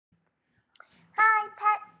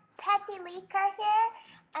Lika here,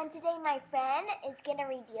 and today my friend is gonna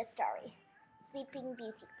read you a story, Sleeping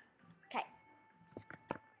Beauty. Okay,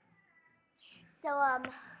 so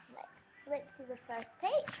let's flip to the first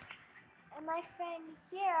page, and my friend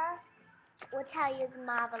here will tell you the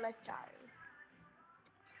marvelous story.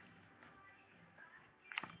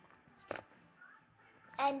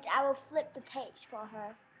 And I will flip the page for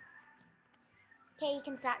her. Okay, you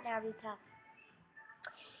can start now, Rita.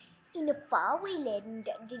 In a faraway land,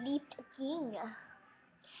 there lived a king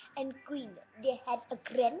and queen. They had a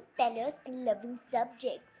grand palace and loving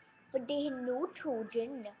subjects, but they had no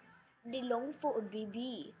children. They longed for a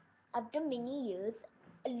baby. After many years,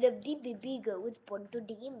 a lovely baby girl was born to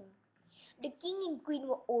them. The king and queen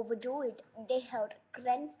were overjoyed. They held a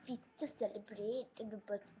grand feast to celebrate the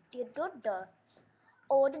birth of their daughter.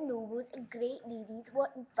 All the nobles and great ladies were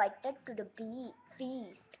invited to the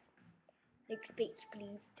feast. Next page,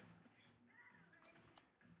 please.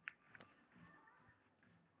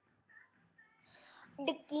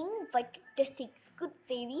 The king invited the 6 good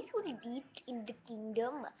fairies who lived in the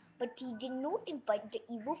kingdom, but he did not invite the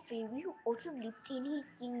evil fairy who also lived in his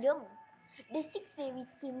kingdom. The 6 fairies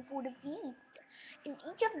came for the feast, and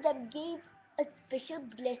each of them gave a special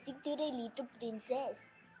blessing to their little princess.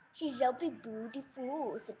 She shall be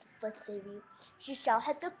beautiful, said the first fairy. She shall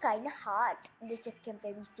have a kind heart, the second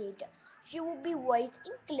fairy said. She will be wise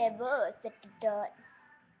and clever, said the third.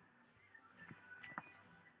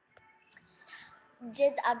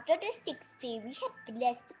 Just after the 6 fairies had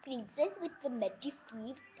blessed the princess with the magic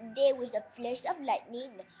gift, there was a flash of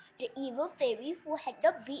lightning. The evil fairy who had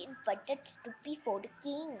not been invited stood before the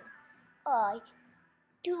king. I,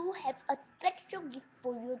 too, have a special gift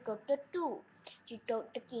for your daughter too, she told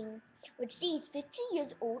the king. When she is 50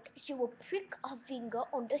 years old, she will prick her finger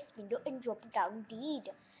on the spindle and drop down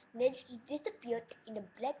dead. Then she disappeared in a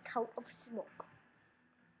black cloud of smoke.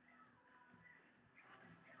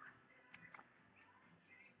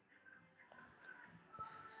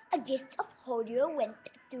 A guest of horror went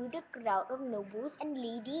through the crowd of nobles and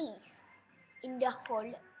ladies. In the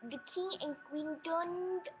hall, the king and queen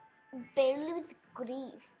turned pale with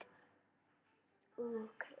grief.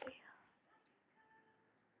 Okay.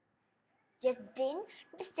 Just then,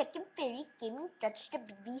 the second fairy came and touched the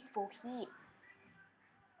baby's forehead.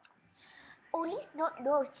 Only is not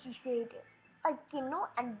lost, she said. I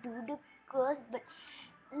cannot undo the curse, but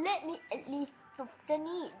let me at least soften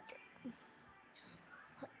it.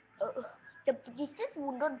 The princess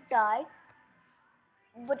would not die,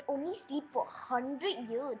 but only sleep for 100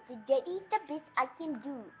 years. That is the best I can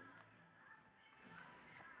do.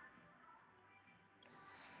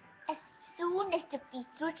 As soon as the feast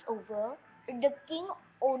was over, the king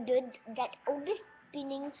ordered that all the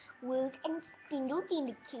spinning wheels and spindles in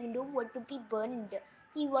the kingdom were to be burned.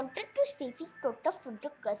 He wanted to save his daughter from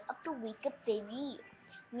the curse of the wicked fairy.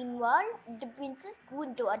 Meanwhile, the princess grew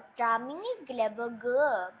into a charming and clever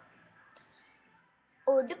girl.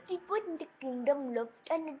 All the people in the kingdom loved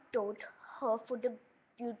and adored her for the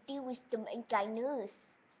beauty, wisdom, and kindness.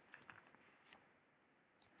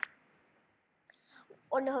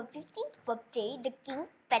 On her 15th birthday, the king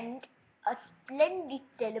planned a splendid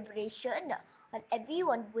celebration. While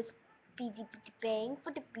everyone was busy preparing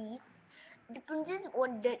for the feast, the princess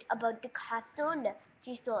wandered about the castle.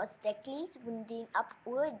 She saw a staircase winding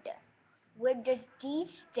upward. Where does this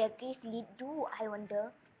staircase lead to, I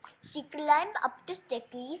wonder? She climbed up the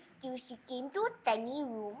staircase till she came to a tiny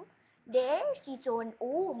room. There she saw an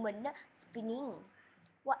old woman spinning.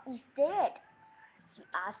 What is that? She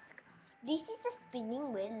asked. This is a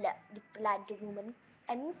spinning wheel, replied the woman.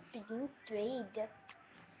 I'm spinning straight.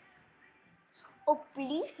 Oh,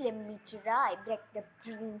 please let me try, begged the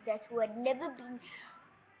princess, who had never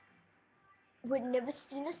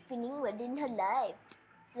seen a spinning wheel in her life.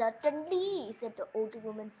 Certainly, said the old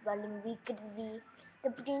woman, smiling wickedly. The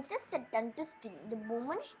princess sat down to spin. The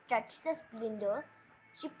moment she touched the spindle,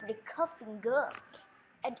 she pricked her finger,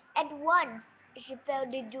 and at once she fell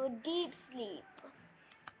into a deep sleep.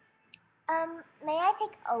 May I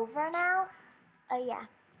take over now? Oh, yeah.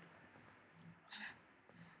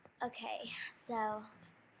 Okay, so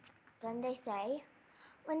then they say,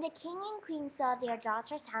 when the king and queen saw their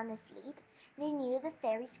daughter sound asleep, they knew the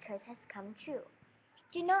fairy's curse has come true.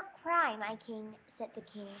 Do not cry, my king, said the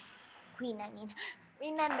queen, I mean.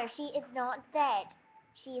 Remember, she is not dead.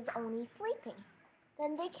 She is only sleeping.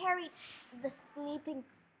 Then they carried the sleeping,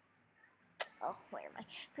 where am I?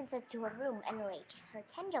 Princess to her room and laid her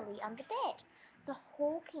tenderly on the bed. The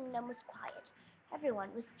whole kingdom was quiet. Everyone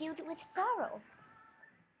was filled with sorrow.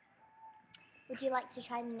 Would you like to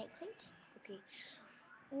try the next page? Okay.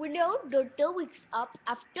 When our daughter wakes up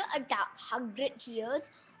after about 100 years,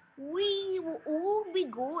 We will all be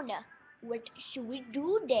gone. What should we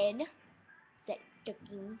do then? Said the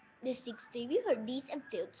king. The sixth fairy heard this and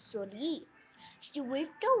felt sorry. She waved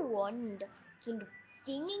a wand, so the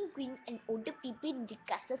king and queen and all the people in the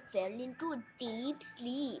castle fell into a deep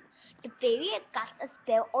sleep. The fairy had cast a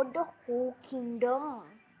spell on the whole kingdom.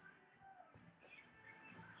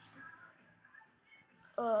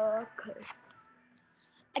 Okay.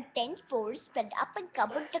 A dense forest spread up and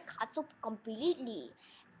covered the castle completely.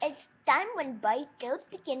 As time went by, tales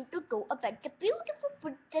began to go about the beautiful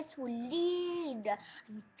princess who lived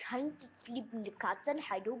and trying to sleep in the castle and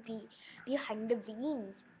hide behind the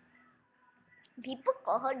vines. People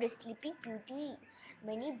call her the Sleeping Beauty.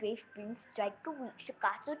 Many brave princes tried to reach the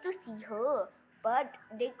castle to see her, but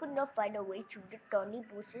they could not find a way through the thorny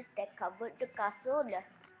bushes that covered the castle.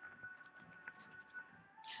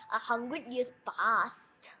 100 years passed.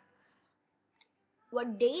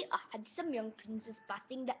 One day, a handsome young prince was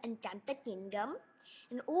passing the enchanted kingdom.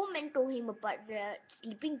 An old man told him about the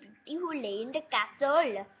sleeping beauty who lay in the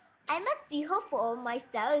castle. I must see her for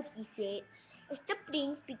myself, he said. As the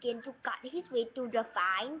prince began to cut his way through the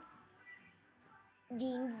vines,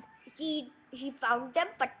 he found them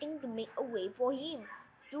parting to make a way for him.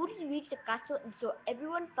 Soon he reached the castle and saw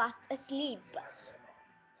everyone fast asleep.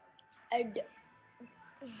 And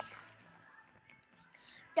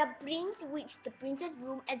the prince reached the princess'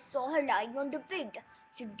 room and saw her lying on the bed.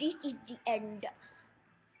 So this is the end.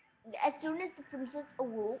 As soon as the princess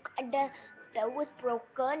awoke and the spell was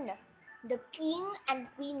broken, the king and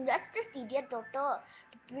queen rushed to see their daughter.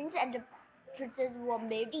 The prince and the princess were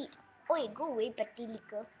married. Oh, go away, petty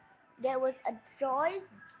licker. There was a joy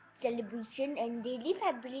celebration and they lived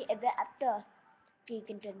happily ever after. Okay,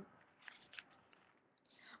 continue.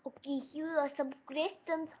 Okay, here are some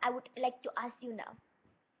questions I would like to ask you now.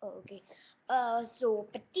 Oh, okay. So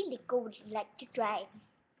petty licker would you like to try?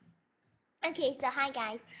 Okay, so hi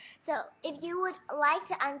guys. So if you would like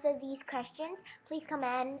to answer these questions, please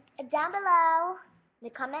comment down below, in the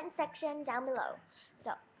comment section down below.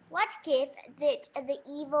 So, what gift did the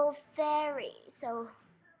evil fairy? So,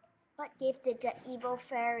 what gift did the evil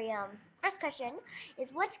fairy? First question is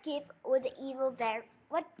what gift would the evil fairy?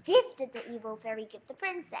 What gift did the evil fairy give the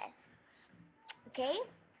princess? Okay.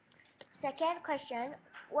 Second question,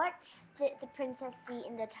 what did the princess see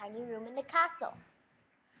in the tiny room in the castle?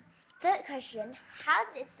 Third question, how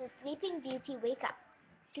did the Sleeping Beauty wake up?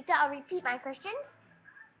 Peter, I'll repeat my questions.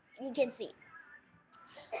 You can see.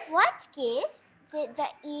 What gift did the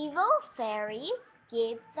evil fairy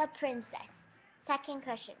give the princess? Second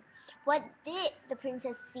question, what did the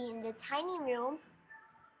princess see in the tiny room?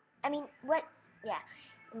 In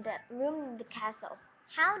the room in the castle.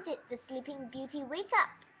 How did the Sleeping Beauty wake up?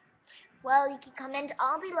 Well, you can comment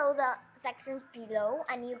all below the sections below,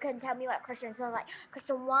 and you can tell me what questions. So, like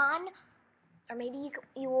question 1, or maybe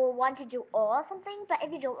you will want to do all or something, but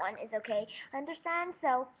if you don't want, it's okay. Understand?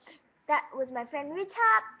 So that was my friend Rita.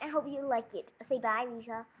 I hope you like it. Say bye,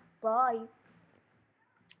 Rita. Bye.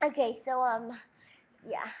 Okay, so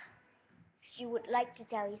yeah, she would like to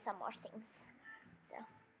tell you some more things. So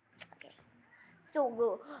okay.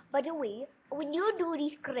 So by the way, when you do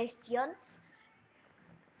these questions,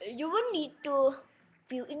 you will need to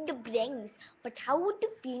fill in the blanks. But how would you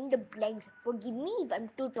fill in the blanks? Forgive me if I'm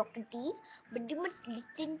too talkative, but you must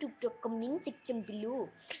listen to the comment section below.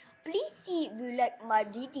 Please see if you like my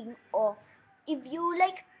reading, or if you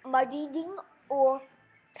like my reading or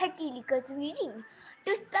Petty Licker's reading.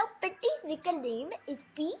 To spell Petty's Licker name is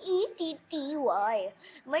Petty.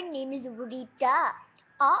 My name is Rita.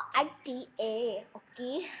 Rita.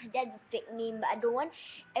 Okay, that's a fake name, but I don't want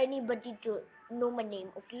anybody to know my name.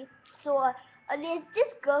 Okay, so there's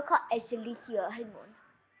this girl called Ashley here. Hang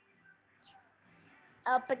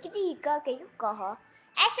on. Petty Licker, can you call her?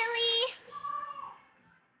 Ashley,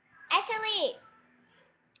 Ashley,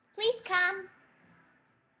 please come.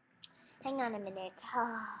 Hang on a minute.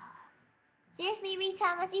 Seriously,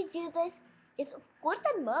 Rita, must you do this? Yes, of course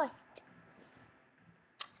I must.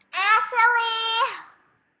 Ashley!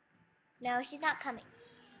 No, she's not coming.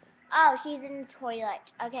 Oh, she's in the toilet.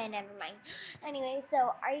 Okay, never mind. Anyway, so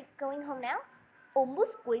are you going home now?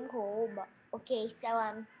 Almost going home. Okay, so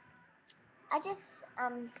I just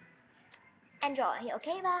enjoy.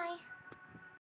 Okay, bye.